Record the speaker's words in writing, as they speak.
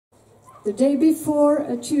The day before,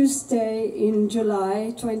 a Tuesday in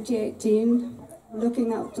July 2018,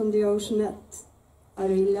 looking out on the ocean at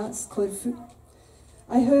Arilas, Corfu,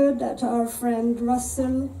 I heard that our friend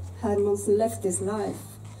Russell Hermansen left his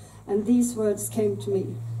life, and these words came to me.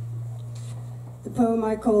 The poem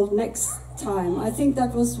I called Next Time. I think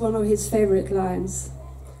that was one of his favorite lines.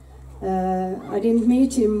 I didn't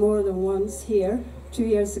meet him more than once here, 2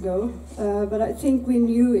 years ago, but I think we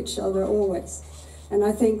knew each other always. And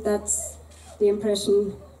I think that's the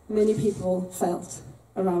impression many people felt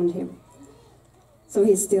around him. So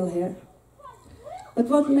he's still here. But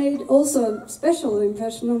what made also a special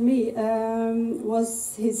impression on me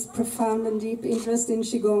was his profound and deep interest in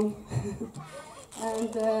Qigong.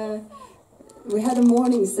 And we had a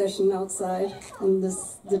morning session outside on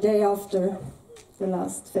the day after the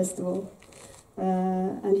last festival.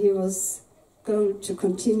 And he was going to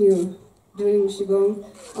continue doing Qigong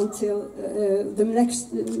until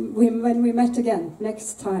when we met again,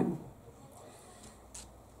 next time.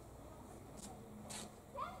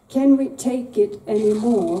 Can we take it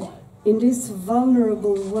anymore in this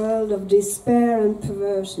vulnerable world of despair and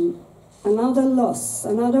perversion? Another loss,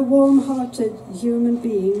 another warm-hearted human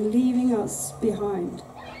being leaving us behind.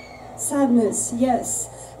 Sadness, yes,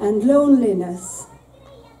 and loneliness,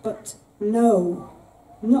 but no,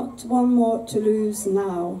 not one more to lose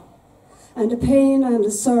now. And the pain and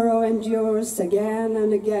the sorrow endures again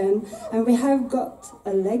and again, and we have got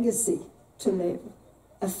a legacy to live,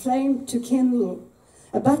 a flame to kindle,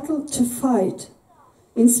 a battle to fight,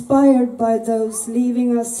 inspired by those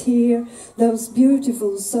leaving us here, those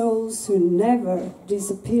beautiful souls who never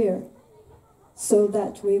disappear, so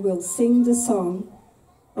that we will sing the song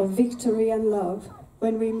of victory and love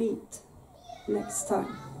when we meet next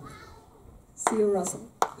time. See you, Russell.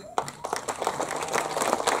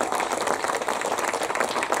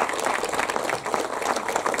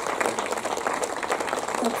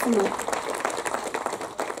 Tack så mycket.